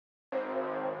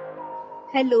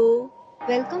Hello,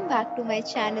 welcome back to my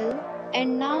channel,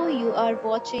 and now you are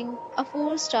watching a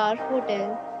 4-star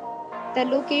hotel. The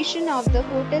location of the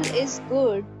hotel is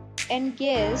good and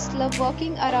guests love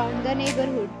walking around the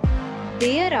neighborhood.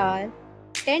 There are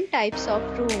 10 types of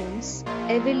rooms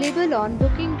available on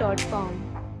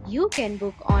booking.com. You can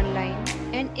book online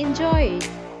and enjoy it.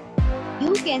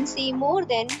 You can see more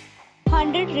than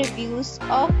 100 reviews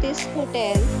of this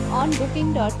hotel on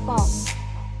booking.com.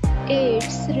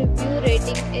 Its review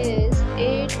rating is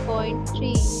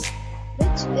 8.3,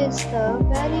 which is the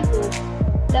very good.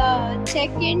 The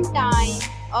check-in time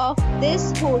of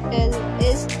this hotel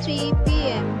is 3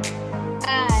 p.m.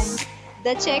 and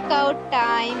the checkout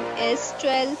time is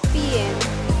 12 p.m.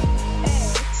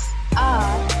 Pets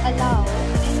are allowed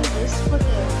in this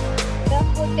hotel. The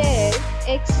hotel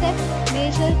accepts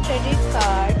major credit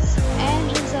cards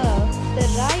and reserves the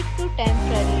right to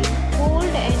temporarily hold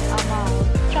an amount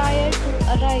prior to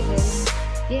arrival.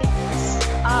 Guests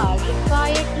are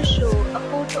required to show a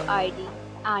photo ID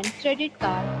and credit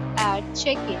card at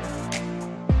check-in.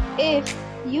 If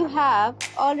you have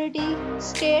already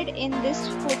stayed in this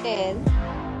hotel,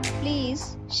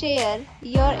 please share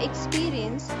your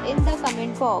experience in the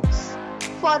comment box.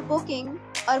 For booking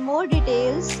or more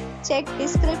details, check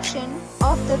description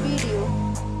of the video.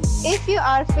 If you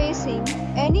are facing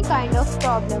any kind of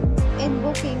problem in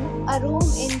booking a room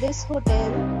in this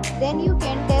hotel, then you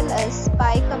can tell us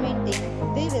by commenting.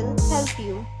 We will help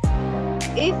you.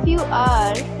 If you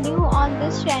are new on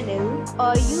this channel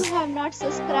or you have not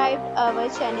subscribed our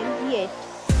channel yet,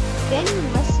 then you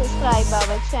must subscribe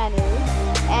our channel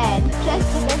and press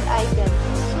the bell icon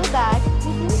so that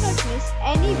you do not miss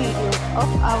any video of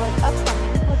our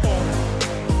upcoming hotel.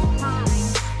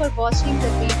 Thanks for watching the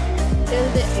video till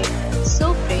the end.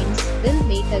 So friends, we'll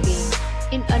meet again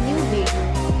in a new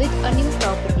video with a new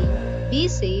property. Be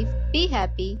safe, be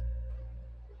happy.